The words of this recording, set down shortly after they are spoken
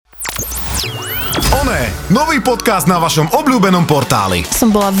Oné, nový podcast na vašom obľúbenom portáli.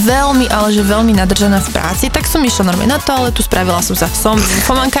 Som bola veľmi, ale že veľmi nadržaná v práci, tak som išla normálne na toaletu, spravila som sa som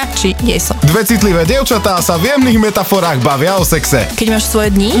fomanka, či nie som. Dve citlivé dievčatá sa v jemných metaforách bavia o sexe. Keď máš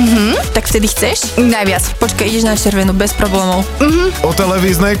svoje dni, tak vtedy chceš? Najviac. Počkaj, ideš na červenú bez problémov. O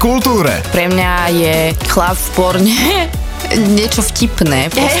televíznej kultúre. Pre mňa je chlap v porne niečo vtipné.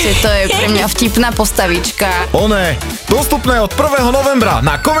 Proste to je pre mňa vtipná postavička. Oné, dostupné od 1. novembra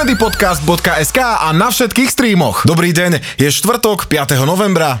na comedypodcast.sk a na všetkých streamoch. Dobrý deň, je štvrtok 5.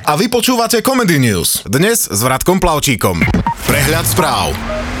 novembra a vy počúvate Comedy News. Dnes s Vratkom Plavčíkom. Prehľad správ.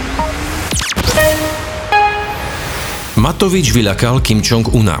 Matovič vyľakal Kim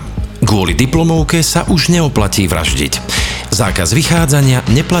Jong-una. Kvôli diplomovke sa už neoplatí vraždiť. Zákaz vychádzania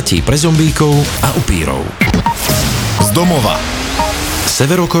neplatí pre zombíkov a upírov. Z domova.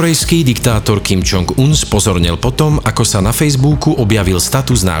 Severokorejský diktátor Kim Jong-un spozornil potom, ako sa na Facebooku objavil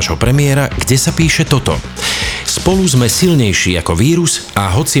status nášho premiéra, kde sa píše toto. Spolu sme silnejší ako vírus a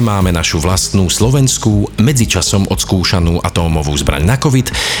hoci máme našu vlastnú slovenskú, medzičasom odskúšanú atómovú zbraň na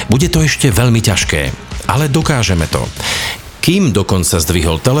COVID, bude to ešte veľmi ťažké. Ale dokážeme to. Kim dokonca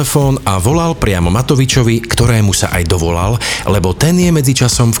zdvihol telefón a volal priamo Matovičovi, ktorému sa aj dovolal, lebo ten je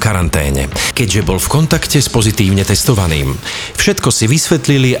medzičasom v karanténe, keďže bol v kontakte s pozitívne testovaným. Všetko si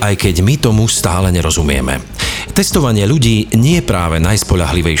vysvetlili, aj keď my tomu stále nerozumieme. Testovanie ľudí nie práve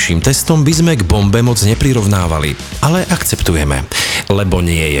najspoľahlivejším testom by sme k bombe moc neprirovnávali, ale akceptujeme, lebo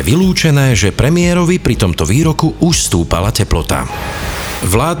nie je vylúčené, že premiérovi pri tomto výroku už stúpala teplota.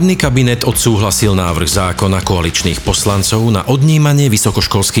 Vládny kabinet odsúhlasil návrh zákona koaličných poslancov na odnímanie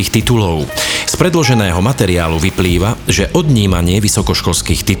vysokoškolských titulov. Z predloženého materiálu vyplýva, že odnímanie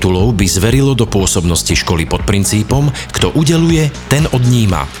vysokoškolských titulov by zverilo do pôsobnosti školy pod princípom, kto udeľuje, ten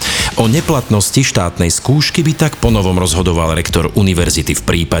odníma. O neplatnosti štátnej skúšky by tak ponovom rozhodoval rektor univerzity v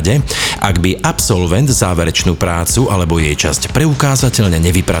prípade, ak by absolvent záverečnú prácu alebo jej časť preukázateľne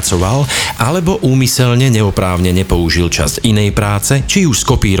nevypracoval alebo úmyselne neoprávnene použil časť inej práce, či už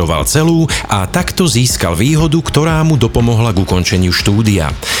skopíroval celú a takto získal výhodu, ktorá mu dopomohla k ukončeniu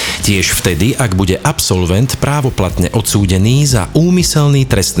štúdia. Tiež vtedy, ak bude absolvent právoplatne odsúdený za úmyselný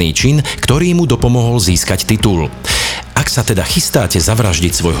trestný čin, ktorý mu dopomohol získať titul. Ak sa teda chystáte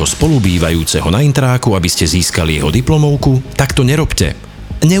zavraždiť svojho spolubývajúceho na intráku, aby ste získali jeho diplomovku, tak to nerobte.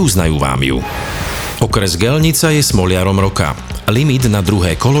 Neuznajú vám ju. Okres Gelnica je smoliarom roka. Limit na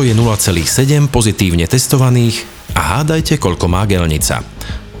druhé kolo je 0,7 pozitívne testovaných a hádajte, koľko má Gelnica.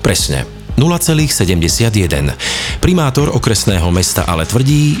 Presne, 0,71. Primátor okresného mesta ale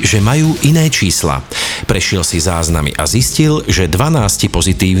tvrdí, že majú iné čísla. Prešiel si záznamy a zistil, že 12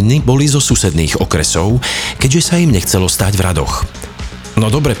 pozitívni boli zo susedných okresov, keďže sa im nechcelo stáť v radoch. No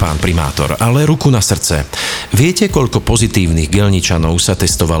dobre, pán primátor, ale ruku na srdce. Viete, koľko pozitívnych Gelničanov sa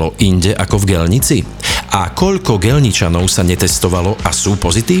testovalo inde ako v Gelnici? A koľko Gelničanov sa netestovalo a sú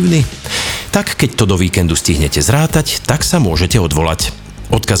pozitívni? Tak keď to do víkendu stihnete zrátať, tak sa môžete odvolať.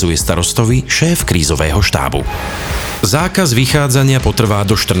 Odkazuje starostovi šéf krízového štábu. Zákaz vychádzania potrvá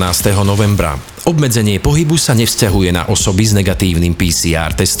do 14. novembra. Obmedzenie pohybu sa nevzťahuje na osoby s negatívnym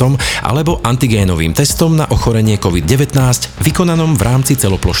PCR testom alebo antigénovým testom na ochorenie COVID-19 vykonanom v rámci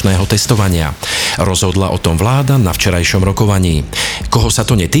celoplošného testovania. Rozhodla o tom vláda na včerajšom rokovaní. Koho sa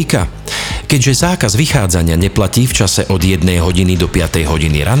to netýka? Keďže zákaz vychádzania neplatí v čase od 1 hodiny do 5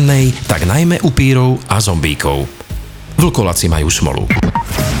 hodiny rannej, tak najmä upírov a zombíkov. Vlkoláci majú smolu.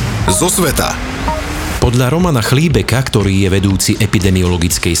 Zo sveta. Podľa Romana Chlíbeka, ktorý je vedúci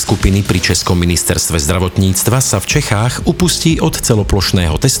epidemiologickej skupiny pri Českom ministerstve zdravotníctva, sa v Čechách upustí od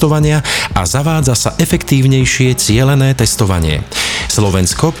celoplošného testovania a zavádza sa efektívnejšie cielené testovanie.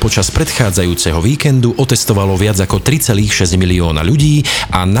 Slovensko počas predchádzajúceho víkendu otestovalo viac ako 3,6 milióna ľudí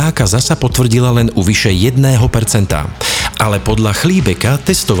a nákaza sa potvrdila len u vyše 1%. Ale podľa Chlíbeka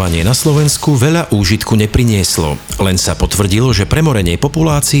testovanie na Slovensku veľa úžitku neprinieslo. Len sa potvrdilo, že premorenie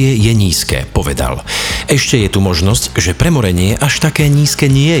populácie je nízke, povedal. Ešte je tu možnosť, že premorenie až také nízke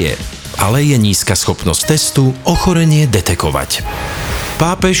nie je, ale je nízka schopnosť testu ochorenie detekovať.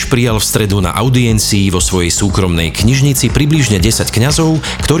 Pápež prijal v stredu na audiencii vo svojej súkromnej knižnici približne 10 kňazov,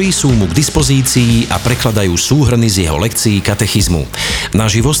 ktorí sú mu k dispozícii a prekladajú súhrny z jeho lekcií katechizmu.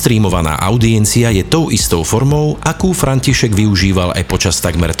 Naživo streamovaná audiencia je tou istou formou, akú František využíval aj počas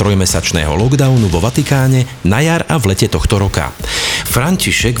takmer trojmesačného lockdownu vo Vatikáne na jar a v lete tohto roka.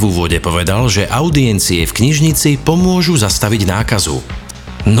 František v úvode povedal, že audiencie v knižnici pomôžu zastaviť nákazu.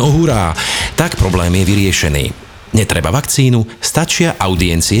 No hurá, tak problém je vyriešený. Netreba vakcínu, stačia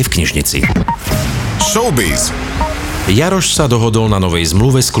audiencie v knižnici. Showbiz. Jaroš sa dohodol na novej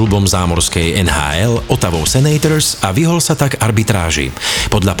zmluve s klubom zámorskej NHL Ottawa Senators a vyhol sa tak arbitráži.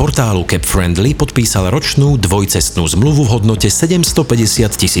 Podľa portálu Cap Friendly podpísal ročnú dvojcestnú zmluvu v hodnote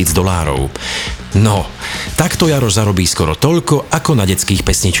 $750,000. No, takto Jaroš zarobí skoro toľko ako na detských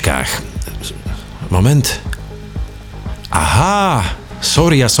pesničkách. Moment. Aha,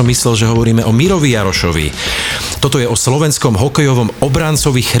 sorry, ja som myslel, že hovoríme o Mirovi Jarošovi. Toto je o slovenskom hokejovom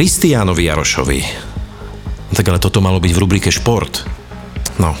obrancovi Christianovi Jarošovi. Tak ale toto malo byť v rubrike šport.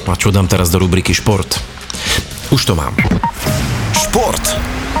 No, a čo dám teraz do rubriky šport? Už to mám. Šport.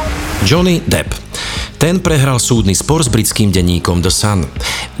 Johnny Depp. Ten prehral súdny spor s britským denníkom The Sun.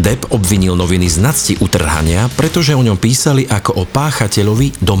 Depp obvinil noviny z nadsti utrhania, pretože o ňom písali ako o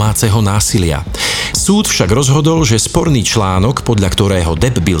páchateľovi domáceho násilia. Súd však rozhodol, že sporný článok, podľa ktorého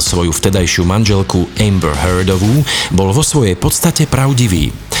Depp bil svoju vtedajšiu manželku Amber Heardovú, bol vo svojej podstate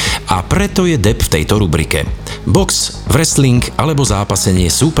pravdivý. A preto je Depp v tejto rubrike. Box, wrestling alebo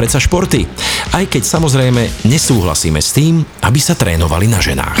zápasenie sú predsa športy. Aj keď samozrejme nesúhlasíme s tým, aby sa trénovali na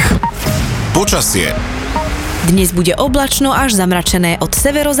ženách. Počasie. Dnes bude oblačno až zamračené, od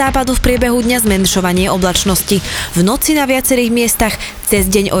severozápadu v priebehu dňa zmenšovanie oblačnosti. V noci na viacerých miestach, cez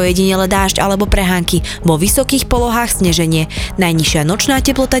deň ojedinele dážď alebo prehánky, vo vysokých polohách sneženie. Najnižšia nočná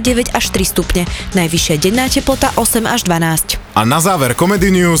teplota 9 až 3 stupne, najvyššia denná teplota 8 až 12. A na záver Comedy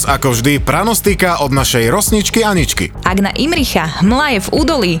News, ako vždy, pranostika od našej Rosničky Aničky. Ak na Imricha hmla je v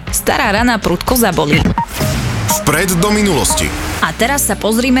údolí, stará rana prudko zabolí. Vpred do minulosti. A teraz sa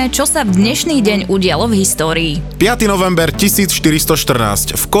pozrime, čo sa v dnešný deň udialo v histórii. 5. november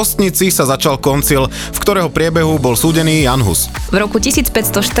 1414. V Kostnici sa začal koncil, v ktorého priebehu bol súdený Jan Hus. V roku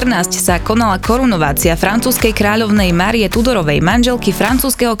 1514 sa konala korunovácia francúzskej kráľovnej Márie Tudorovej, manželky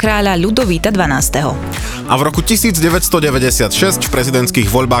francúzskeho kráľa Ľudovíta XII. A v roku 1996 v prezidentských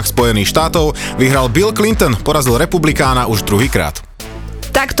voľbách Spojených štátov vyhral Bill Clinton, porazil republikána už druhýkrát.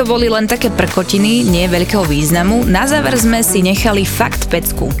 Tak to boli len také prkotiny, nie veľkého významu. Na záver sme si nechali fakt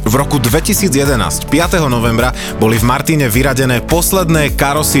pecku. V roku 2011, 5. novembra, boli v Martine vyradené posledné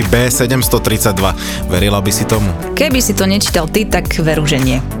karosy B732. Verila by si tomu? Keby si to nečítal ty, tak veru, že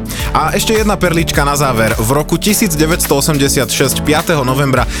nie. A ešte jedna perlička na záver. V roku 1986, 5.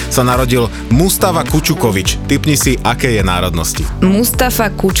 novembra, sa narodil Mustafa Kučukovič. Tipni si, aké je národnosti. Mustafa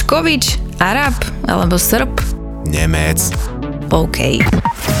Kučkovič? Arab? Alebo Srb? Nemec. OK.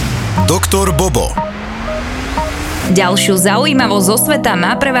 Doktor Bobo. Ďalšiu zaujímavosť zo sveta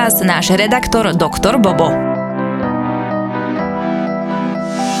má pre vás náš redaktor Doktor Bobo.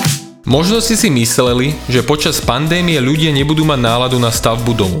 Možno ste si mysleli, že počas pandémie ľudia nebudú mať náladu na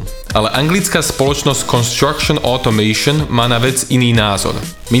stavbu domu. Ale anglická spoločnosť Construction Automation má na vec iný názor.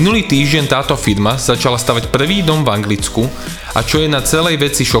 Minulý týždeň táto firma začala stavať prvý dom v Anglicku a čo je na celej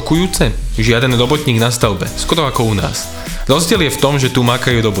veci šokujúce? Žiaden robotník na stavbe, skoro ako u nás. Rozdiel je v tom, že tu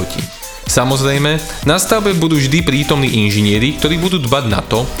makajú roboti. Samozrejme, na stavbe budú vždy prítomní inžinieri, ktorí budú dbať na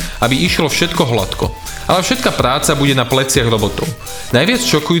to, aby išlo všetko hladko. Ale všetká práca bude na pleciach robotov. Najviac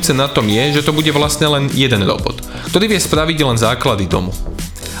šokujúce na tom je, že to bude vlastne len jeden robot, ktorý vie spraviť len základy domu.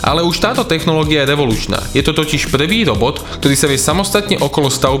 Ale už táto technológia je revolučná. Je to totiž prvý robot, ktorý sa vie samostatne okolo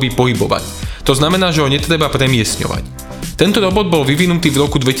stavby pohybovať. To znamená, že ho netreba premiestňovať. Tento robot bol vyvinutý v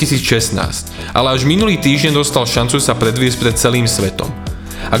roku 2016, ale až minulý týždeň dostal šancu sa predviesť pred celým svetom.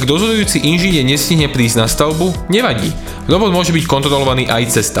 Ak dozorujúci inžinier nestihne prísť na stavbu, nevadí. Robot môže byť kontrolovaný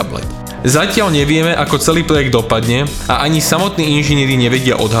aj cez tablet. Zatiaľ nevieme, ako celý projekt dopadne a ani samotní inžinieri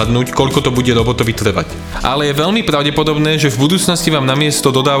nevedia odhadnúť, koľko to bude robotovi trvať. Ale je veľmi pravdepodobné, že v budúcnosti vám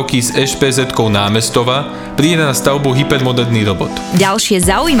namiesto dodávky s SPZ-kou Námestova príde na stavbu hypermoderný robot. Ďalšie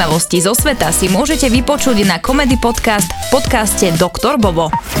zaujímavosti zo sveta si môžete vypočuť na Comedy Podcast v podcaste Doktor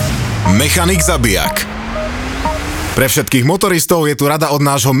Bobo. Mechanik zabijak. Pre všetkých motoristov je tu rada od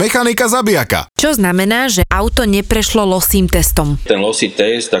nášho mechanika zabijaka. Čo znamená, že auto neprešlo losím testom. Ten losí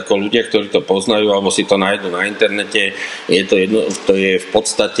test, ako ľudia, ktorí to poznajú alebo si to nájdú na internete, to je v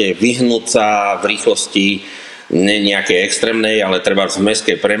podstate vyhnúť sa v rýchlosti nie nejakej extrémnej, ale treba v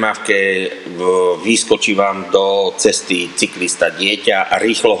mestskej premávke vyskočí vám do cesty cyklista dieťa a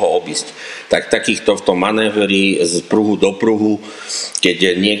rýchlo ho obísť. Tak takýchto v tom manéveri z pruhu do pruhu,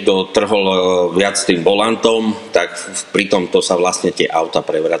 keď niekto trhol viac tým volantom, tak pri tomto sa vlastne tie auta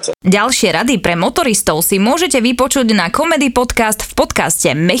prevracajú. Ďalšie rady pre motoristov si môžete vypočuť na Comedy Podcast v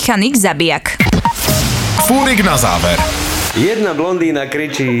podcaste Mechanik zabijak. Fúrik na záver. Jedna blondína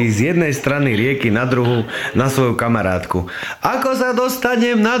kričí z jednej strany rieky na druhú na svoju kamarátku. Ako sa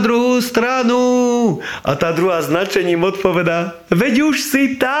dostanem na druhú stranu? A tá druhá značením odpovedá: veď už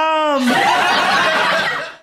si tam!